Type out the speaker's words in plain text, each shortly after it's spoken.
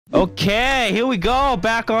Okay, here we go.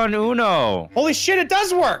 Back on Uno. Holy shit, it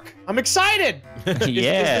does work. I'm excited.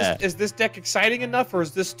 Yeah. Is this deck exciting enough, or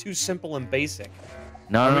is this too simple and basic?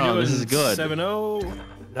 No, this is good. 7-0.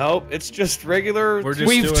 Nope, it's just regular.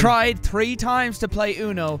 We've tried 3 times to play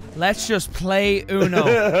Uno. Let's just play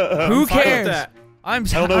Uno. Who cares? I'm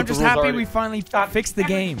just happy we finally fixed the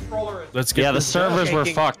game. Let's get. Yeah, the servers were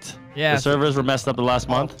fucked. Yeah. The servers were messed up the last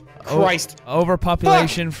month. Christ.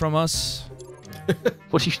 Overpopulation from us.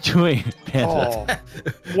 What are you doing, Panda? Oh.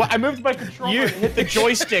 Well, I moved my controller and hit the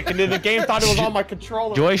joystick, and then the game thought it was on my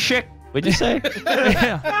controller. Joystick? What'd you say?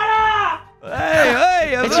 Yeah.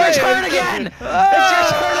 Hey, it's your turn again! It's your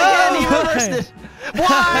turn again! You reversed it!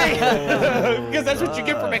 Why? Because that's what you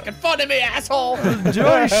get for making fun of me, asshole!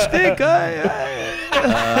 Joystick,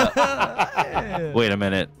 Wait a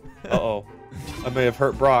minute. Uh-oh. I may have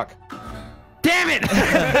hurt Brock. Damn it!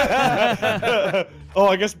 Oh,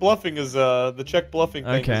 I guess bluffing is, the check bluffing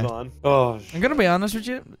thing is on. Oh, I'm gonna be honest with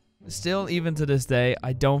you. Still, even to this day,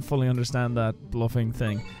 I don't fully understand that bluffing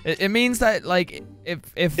thing. It means that, like,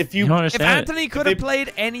 if Anthony could have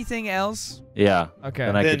played anything else, yeah, okay,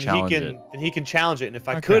 then I could challenge it. Then he can challenge it, and if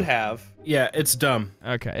I could have, yeah, it's dumb.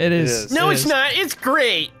 Okay, it is. No, it's not. It's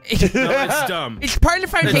great. No, it's dumb. It's part of the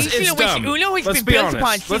foundation of which Uno has been built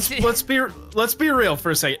upon. Let's be real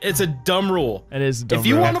for a second. It's a dumb rule. It is a dumb rule. If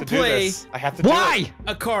you want to play, I have to. Why?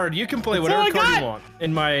 A card, you can play whatever card you want.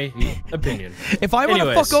 In my opinion. If I want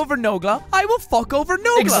to fuck over Nogla, I will fuck over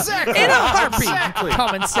Nogla exactly. in a heartbeat. Exactly.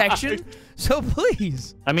 Comment section. So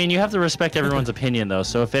please. I mean, you have to respect everyone's opinion, though.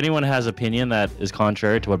 So if anyone has opinion that is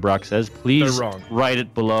contrary to what Brock says, please write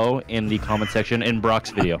it below in the comment section in Brock's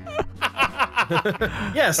video.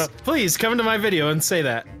 Yes, please come to my video and say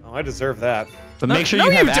that. Oh, I deserve that. But make sure you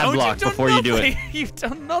have ad block before you do it. You've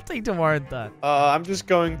done nothing to warrant that. I'm just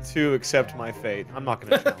going to accept my fate. I'm not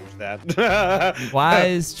going to challenge that.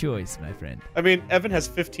 Wise choice, my friend. I mean, Evan has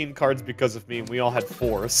 15 cards because of me, and we all had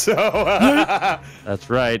 4, so... That's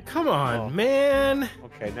right. Come on, man.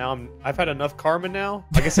 Okay, now I've had enough karma now.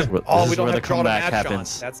 I guess we don't have to draw the match on.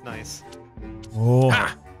 That's nice. Oh,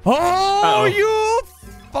 oh you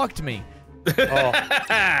fucked me. Oh.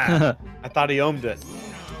 I thought he owned it.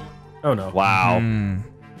 Oh no! Wow.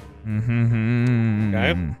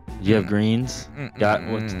 Okay. You have greens? You got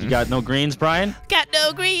no greens, Brian? Got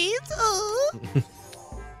no greens.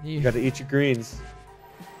 You got to eat your greens.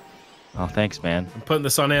 Oh, thanks, man. I'm putting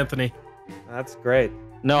this on Anthony. That's great.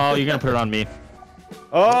 No, you're gonna put it on me.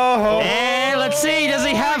 Oh. Hey, let's see. Does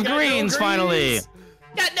he have greens finally?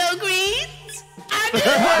 Got no greens.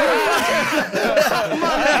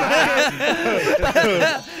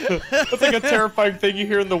 That's like a terrifying thing you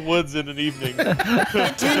hear in the woods in an evening.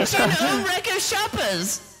 Attention, home wrecker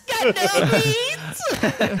shoppers. Got no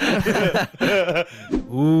greens.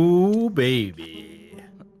 Ooh, baby.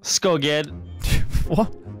 Skoged.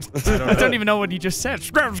 What? I don't even know what you just said.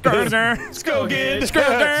 Skoged. Skoged.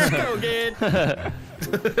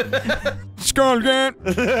 Skoged.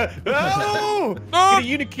 Oh! Get a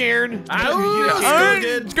unicorn.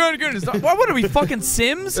 What are we, fucking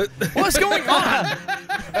Sims? What's going on?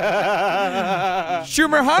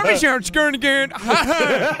 Schumer Harvey Skoged.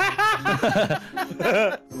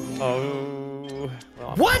 Oh.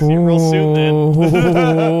 What? See you real soon then.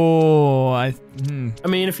 Oh, I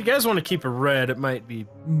mean, if you guys want to keep it red, it might be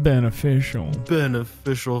beneficial.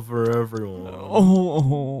 Beneficial for everyone.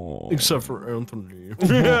 Oh. Except for Anthony.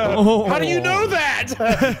 Oh. How do you know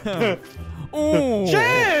that? Oh.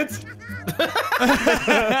 Shit!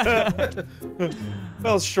 That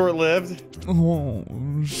was short-lived. Oh,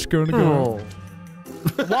 I'm just gonna go.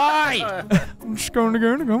 Why? I'm just gonna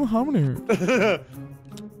go. How many?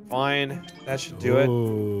 Fine, that should do it.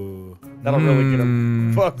 That'll really get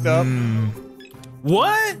him fucked up.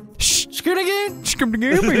 What? Is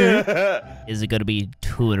it gonna be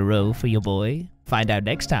 2 in a row for your boy? Find out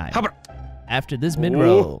next time. How about after this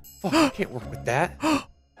mid-roll? Fuck, I can't work with that.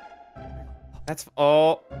 That's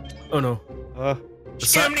oh no.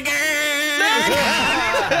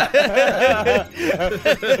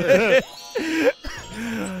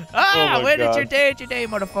 Where did your day today,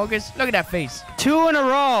 motherfuckers? Look at that face. 2 in a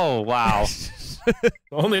row. Wow.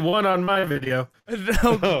 Only 1 on my video.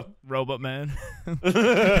 No, Robot Man.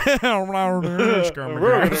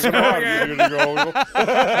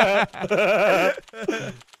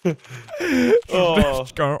 Oh,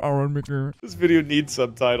 this video needs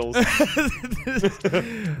subtitles.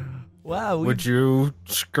 Wow. Would you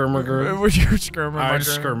skirmiger? Would you skirmiger? I'd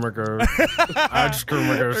skirmiger. I'd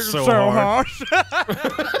skirmiger so hard.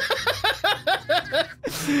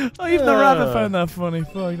 Oh, even the rabbit found that funny.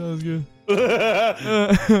 Fuck, that was good.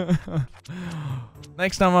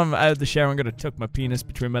 Next time I'm out of the shower, I'm gonna tuck my penis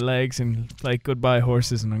between my legs and play Goodbye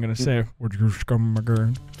Horses, and I'm gonna say, "Would you scum my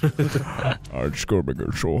girl?" I'd scum my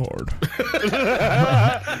girl so hard.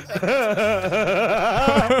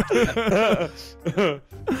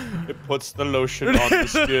 It puts the lotion on the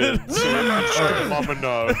skin, so you can scum mama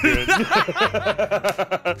again.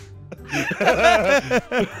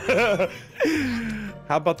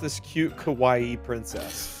 How about this cute kawaii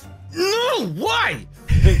princess? No, why?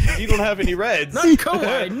 You don't have any reds. Not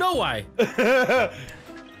kawaii, no why.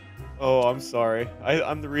 Oh, I'm sorry.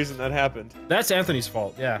 I'm the reason that happened. That's Anthony's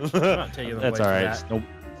fault. Yeah. I'm not taking the That's blame all for right. that. Nope.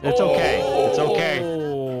 It's okay. It's okay.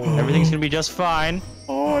 Everything's gonna be just fine.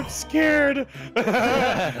 Oh, I'm scared.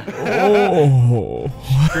 Oh.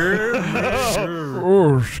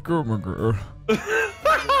 Oh, scum my girl.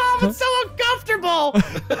 I'm so uncomfortable.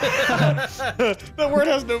 That word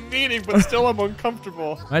has no meaning, but still I'm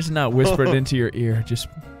uncomfortable. Imagine that whispered into your ear just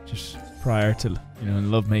prior to,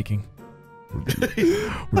 love making. Would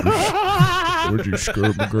you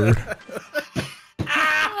scum my girl?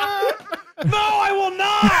 No, I will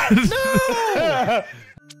not. No.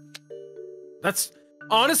 That's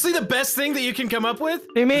honestly the best thing that you can come up with.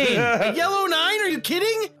 What do you mean? A yellow 9? Are you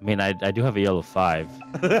kidding? I mean, I do have a yellow 5.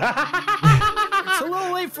 It's a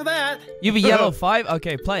little late for that. You have a yellow 5?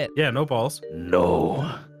 Okay, play it. Yeah, no balls.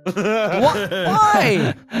 No. What?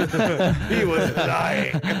 Why? He was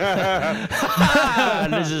lying.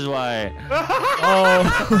 This is why. Oh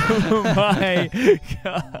my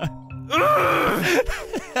god.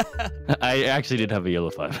 I actually did have a yellow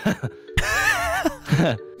 5.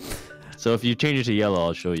 So if you change it to yellow,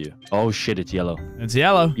 I'll show you. Oh shit, it's yellow. It's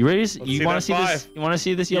yellow. You ready? You want to see this? You want to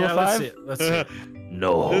see this yellow 5? Let's see it.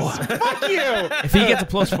 No. Fuck you. If he gets a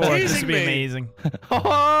 +4, this Teasing would be me. amazing.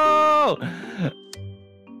 Oh!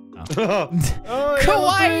 Oh,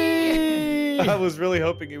 Kawaii! I was really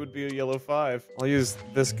hoping it would be a yellow 5. I'll use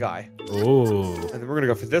this guy. Oh. And then we're gonna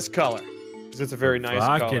go for this color. Because it's a very nice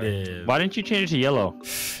color. Vocative. Why didn't you change it to yellow?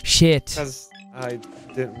 Shit. Because I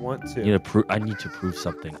didn't want to. I need to prove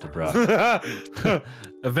something to bro.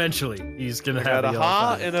 Eventually, he's gonna Got have a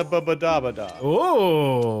ha and a ba-ba-da-ba-da.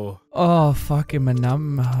 Oh. Oh, fucking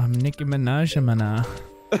Nicki Minaj, mana.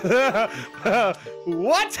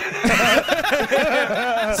 What?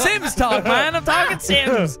 Sims talk, man. I'm talking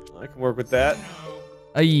Sims. I can work with that.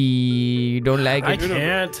 I don't like I it.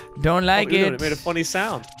 can't. Don't like It it. made a funny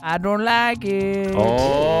sound. I don't like it.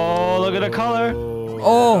 Oh, look at the color.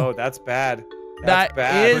 Oh, that's bad. That's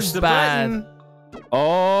bad. is Push the bad. button.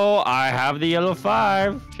 Oh, I have the yellow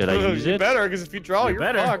 5. Should I use You it? better, because if you draw, you're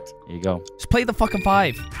better. fucked. Here you go. Just play the fucking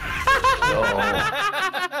 5.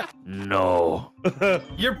 No.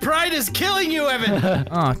 Your pride is killing you, Evan.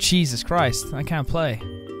 Oh, Jesus Christ. I can't play.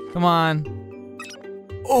 Come on.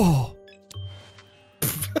 Oh.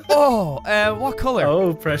 Oh, what color?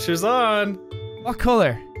 Oh, pressure's on. What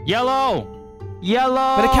color? Yellow.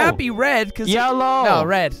 Yellow. But it can't be red, because... Yellow. No,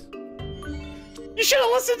 red. You should have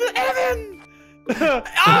listened to Evan. Oh,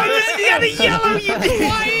 yeah, the yellow.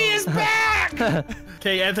 Hawaii is back.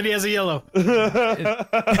 Okay, Anthony has a yellow.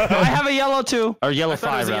 I have a yellow too. Or yellow I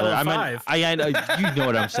thought it was 5, a rather. yellow I meant, 5. you know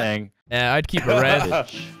what I'm saying. Yeah, I'd keep it red.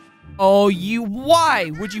 Oh,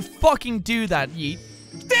 why would you fucking do that, Yeet?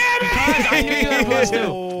 Damn it! I knew you were supposed to.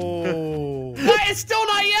 Oh. It's still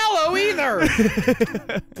not yellow either.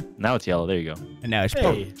 Now it's yellow. There you go. And now it's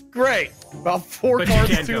Hey. Great. About 4 But you cards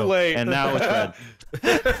can't too go. late. And now it's red.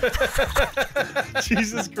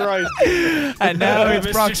 Jesus Christ. And now You it's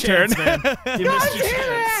missed Brock's your turn. chance, man. You missed your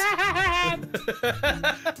chance.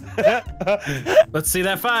 Let's see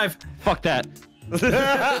that 5. Fuck that.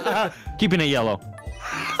 Keeping it yellow.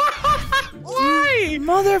 Why?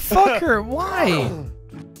 Motherfucker, why?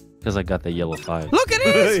 Because I got the yellow 5. Look, it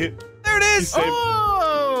is. There it is.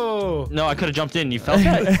 Oh. No, I could have jumped in. You felt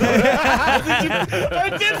that? I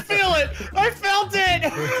did feel it. I felt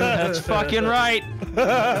it. That's fucking right.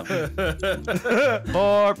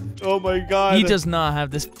 4. Oh my God. He does not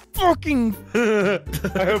have this fucking... I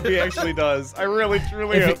hope he actually does. I really,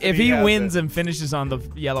 truly hope If he has wins it. and finishes on the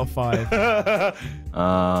yellow 5.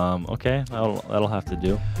 Okay. That'll have to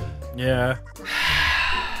do. Yeah.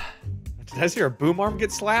 Did I hear a boom arm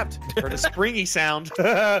get slapped? Heard a springy sound.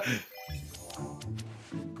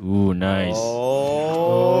 Ooh, nice.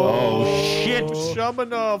 Oh, shit.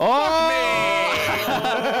 Shamana, fuck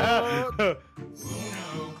me.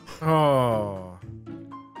 Oh.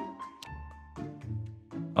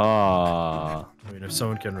 Ah. I mean, if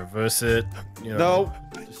someone can reverse it, you know.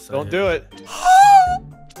 No, don't do it.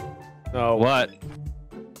 No. What?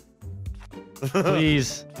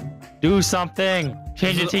 Please. Do something.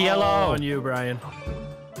 Change it to All yellow. on you, Brian.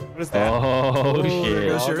 What is that? Oh, There shit.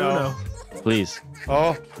 goes your Oh, no. Uno. Please.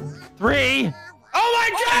 Oh. 3. Oh my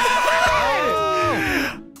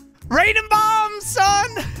God! Raining bombs, son!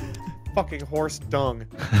 Fucking horse dung.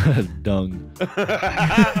 Dung.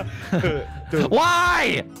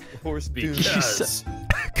 Why? Horse dung. You just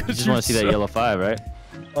want to see that yellow 5, right?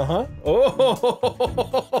 Uh-huh.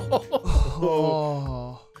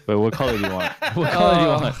 Oh. Wait, what color do you want? What color do you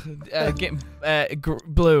want?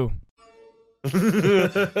 Blue.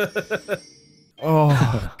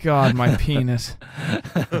 Oh, God, my penis.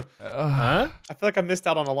 Huh? I feel like I missed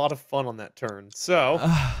out on a lot of fun on that turn. So.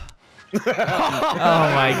 Oh,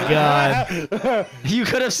 my God. You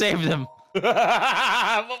could have saved him. But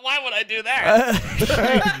why would I do that?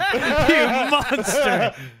 You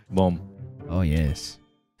monster. Boom. Oh, yes.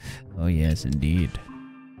 Oh, yes, indeed.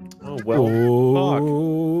 Oh, well.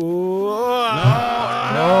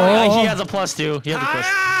 No. He has a +2. He has a +2.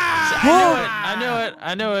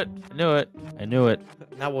 I knew it.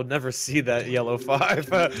 Now we'll never see that yellow 5.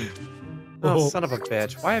 Oh, son of a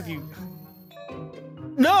bitch. Why have you...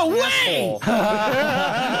 No way!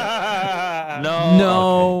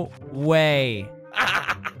 No way.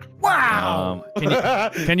 Wow.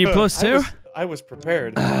 Can you +2? I was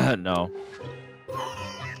prepared. No.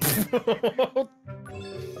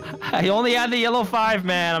 I only had the yellow 5,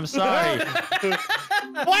 man. I'm sorry.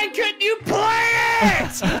 Why couldn't you play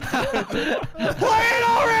it? Play it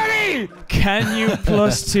already! Can you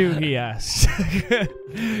 +2? He asked.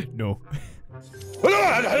 No.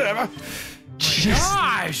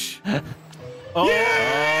 Gosh! Oh.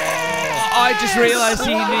 Yeah! I just realized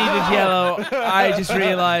he needed yellow. I just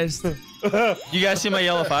realized. You guys see my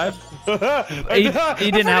yellow 5? He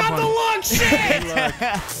didn't have one. Look, shit!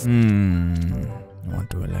 What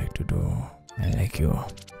do I like to do? I like you.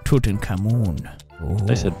 Tutankhamun. Oh.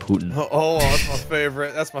 I said Putin. Oh, that's my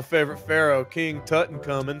favorite. That's my favorite pharaoh, King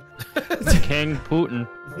Tutankhamun. King Putin.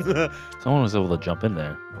 Someone was able to jump in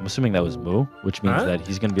there. I'm assuming that was Moo, which means that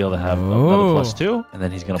he's gonna be able to have another +2, and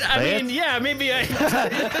then he's gonna play it. Yeah, maybe I.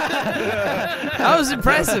 That was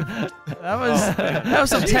impressive. That was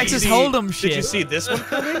some Texas Hold'em shit. Did you see this one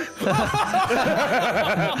coming?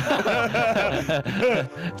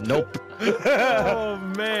 Nope. Oh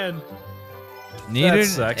man.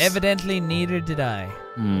 Evidently, neither did I.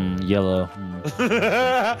 Yellow.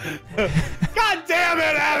 God damn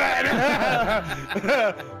it, Evan!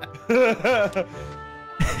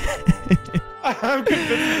 I'm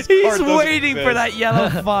convinced He's waiting for that yellow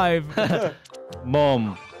 5.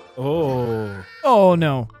 Mom. Oh. Oh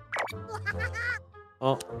no.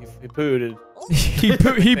 Oh, he pooted. He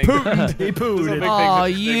pooted. He pooed. Oh,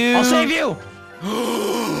 you. I'll save you.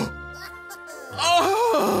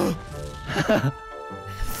 Oh!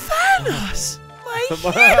 Thanos! My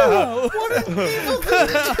hero! What an evil thing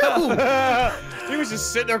to do! He was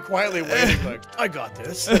just sitting there quietly waiting, like, I got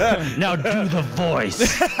this. Now do the voice.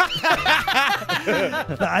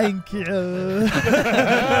 Thank you.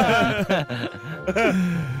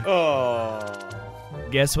 Oh.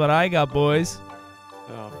 Guess what I got, boys?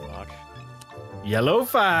 Oh, fuck. Yellow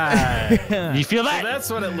 5. You feel that? So that's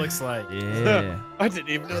what it looks like. Yeah. I didn't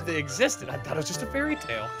even know they existed. I thought it was just a fairy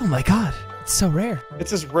tale. Oh my god. It's so rare.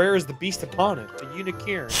 It's as rare as the beast upon it, a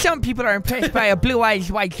unicorn. Some people are impressed by a blue-eyed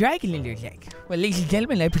white dragon in their leg. Well, ladies and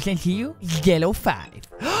gentlemen, I present to you Yellow 5.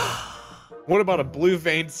 What about a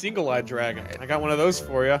blue-veined single-eyed dragon? I got one of those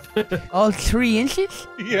for you. All 3 inches?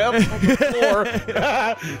 Yep, on the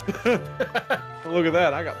 4. Look at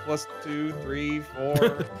that. I got +2, 3,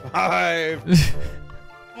 4, 5.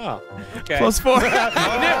 Oh, okay. +4.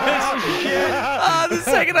 Oh, the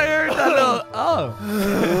second I heard that little. Oh.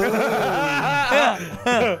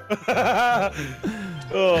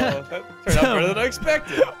 Oh, that turned out better than I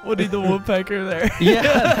expected. Woody the Woodpecker there. Yeah,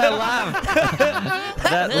 that laugh.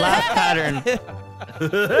 That laugh pattern.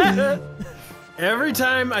 Every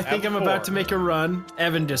time I think I'm about to make a run,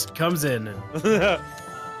 Evan just comes in and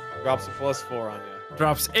drops a +4 on you.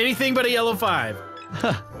 drops anything but a yellow 5.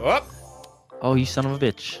 Whoop. Oh, you son of a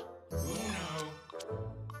bitch.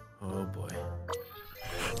 Oh boy.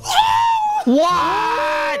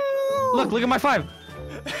 What? Look at my 5.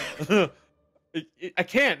 I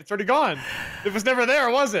can't. It's already gone. It was never there,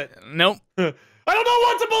 was it? Nope. I don't know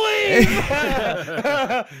what to believe!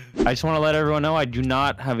 I just want to let everyone know I do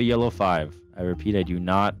not have a yellow 5. I repeat, I do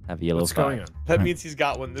not have a yellow 5. What's going on? That means he's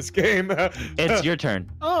got one this game. It's your turn.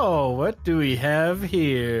 Oh, what do we have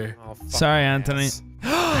here? Oh, fuck Sorry, my Anthony. ass.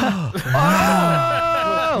 Oh!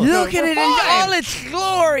 Look at it in all its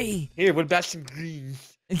glory! Here, what about some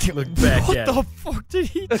greens? Look back what at the it. fuck did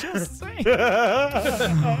he just say?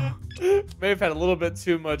 May have had a little bit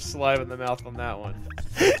too much saliva in the mouth on that one.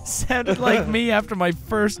 Sounded like me after my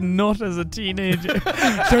first nut as a teenager.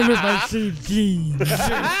 Sounded like Steve Jeans.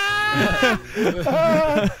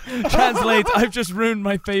 Translates, I've just ruined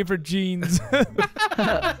my favorite jeans.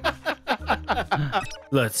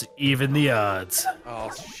 Let's even the odds. Oh,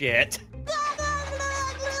 shit.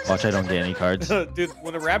 Watch, I don't get any cards. Dude,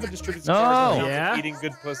 when a rabbit distributes No. cards, it's Yeah? eating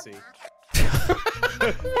good pussy.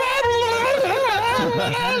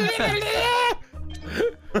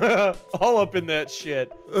 All up in that shit.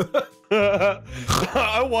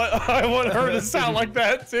 I want her to sound like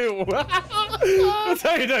that too. That's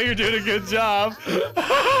how you know you're doing a good job.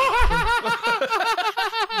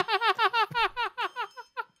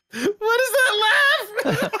 What is that laugh?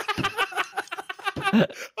 I'm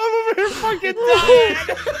over here fucking dying.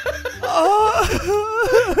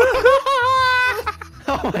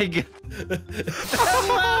 Oh my god.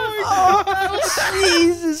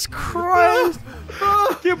 Jesus Christ.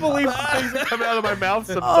 I can't believe the things that come out of my mouth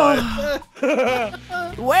sometimes.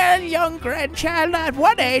 Well, young grandchild, at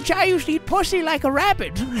one age I used to eat pussy like a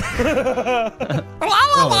rabbit. Oh,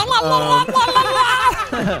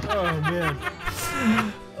 man.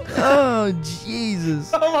 Oh,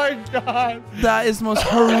 Jesus. Oh my god. That is the most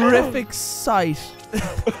horrific sight.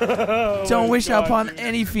 Don't wish upon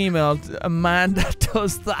any female, a man that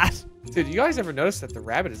does that. Dude, you guys ever notice that the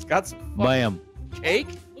rabbit has got some Bam. cake?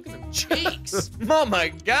 Look at them cheeks. Oh my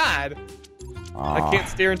god. I can't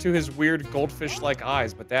stare into his weird goldfish-like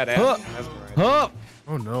eyes, but that ass is mesmerizing. Up.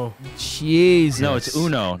 Oh, no. Jesus. No, it's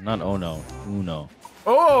Uno, not Ono. Uno.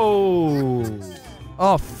 Oh.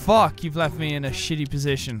 Oh, fuck. You've left me in a shitty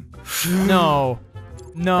position. No.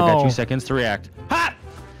 No. I got 2 seconds to react. Ha!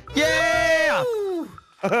 Yeah!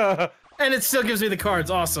 And it still gives me the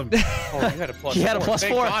cards. Awesome. Oh, you had a plus He had a four. plus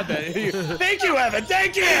Thank four. God that thank you, Evan.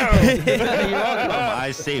 Thank you. You're welcome.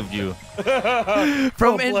 I saved you.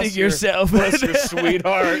 From bless ending your- yourself. Bless your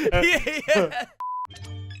sweetheart. Yeah.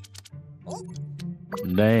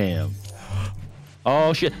 Damn.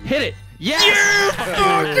 Oh shit! Hit it! Yes!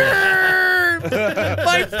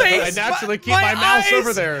 My face. I naturally keep my mouse eyes,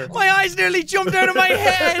 over there. My eyes nearly jumped out of my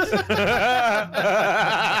head.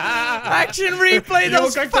 Action replay. You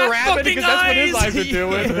Those look like fat the rabbit fucking because that's what his eyes are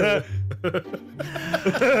doing.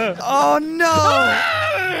 Oh no.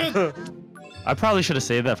 I probably should have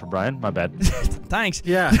saved that for Brian. My bad. Thanks.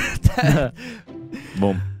 Yeah.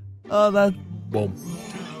 Boom. Oh, that. Boom.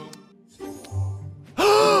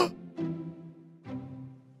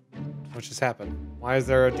 What just happened? Why is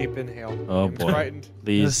there a deep inhale? Oh, I'm boy. frightened.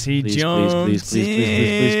 Please, As he please, jumps please,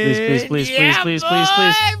 please, please, please, in. please, please,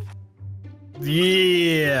 please.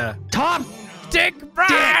 Yeah. Top Dick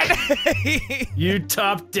Brian. You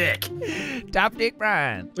top dick. Top Dick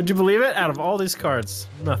Brian. Would you believe it? Out of all these cards,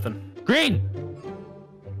 nothing. green.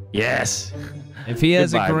 Yes. If he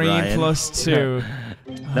has Goodbye, a green Brian. +2.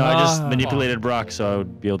 No, I just manipulated Brock so I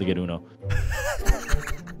would be able to get Uno.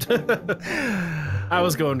 I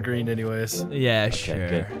was going green anyways. Yeah, Okay, sure.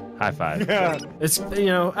 good. High five. It's, you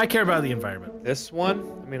know, I care about the environment. This one?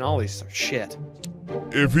 I mean, all these are shit.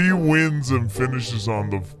 If he wins and finishes on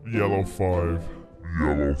the yellow 5.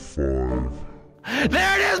 Yellow 5.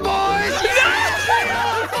 There it is, boys!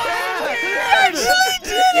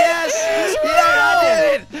 Yes! Yes! Yeah, I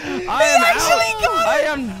did it! I am out! I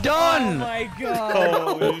am done! Oh my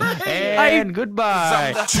god. And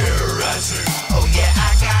goodbye. Terroriser, oh yeah,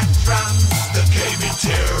 I got drums. The KB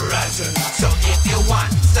Terroriser, so